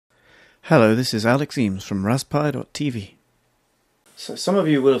Hello, this is Alex Eames from Raspberry.tv. So some of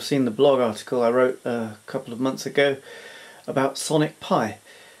you will have seen the blog article I wrote a couple of months ago about Sonic Pi.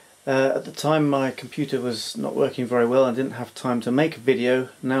 At the time my computer was not working very well and didn't have time to make a video.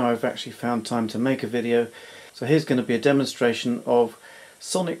 Now I've actually found time to make a video. So here's going to be a demonstration of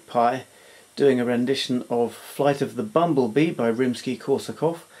Sonic Pi doing a rendition of Flight of the Bumblebee by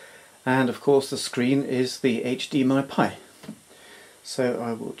Rimsky-Korsakov, and of course the screen is the HDMIPi. So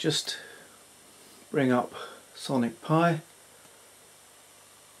I will just bring up Sonic Pi.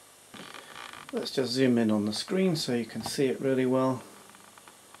 Let's just zoom in on the screen so you can see it really well.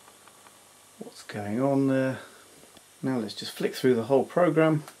 What's going on there? Now let's just flick through the whole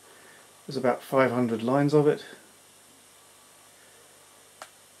program. There's about 500 lines of it.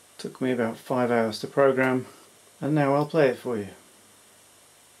 Took me about 5 hours to program, and now I'll play it for you.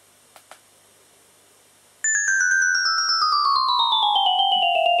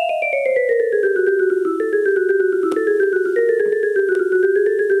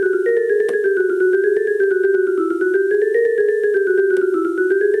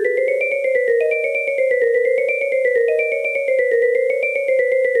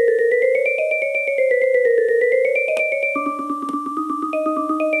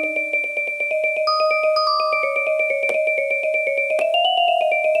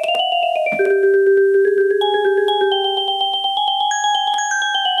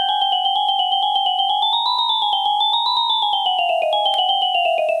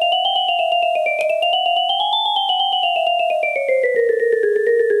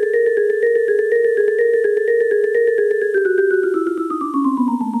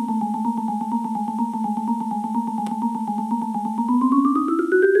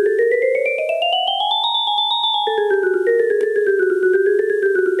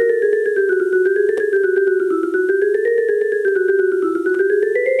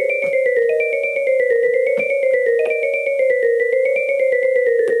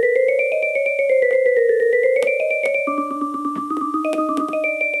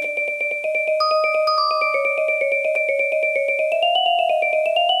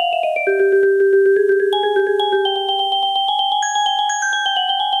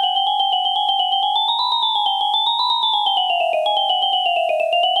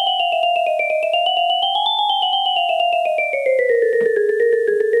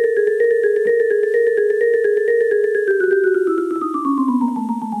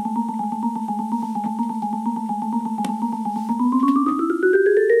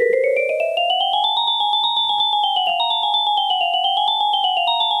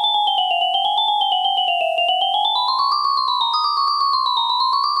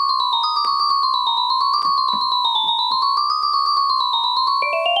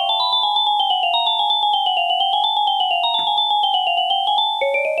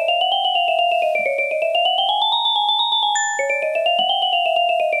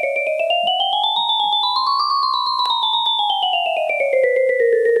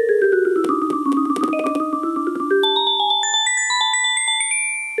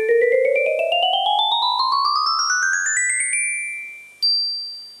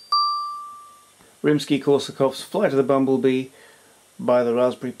 Rimsky-Korsakov's Flight of the Bumblebee by the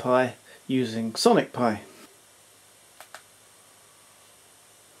Raspberry Pi using Sonic Pi.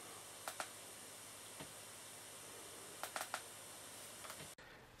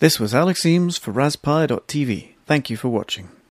 This was Alex Eames for Raspberry.tv. Thank you for watching.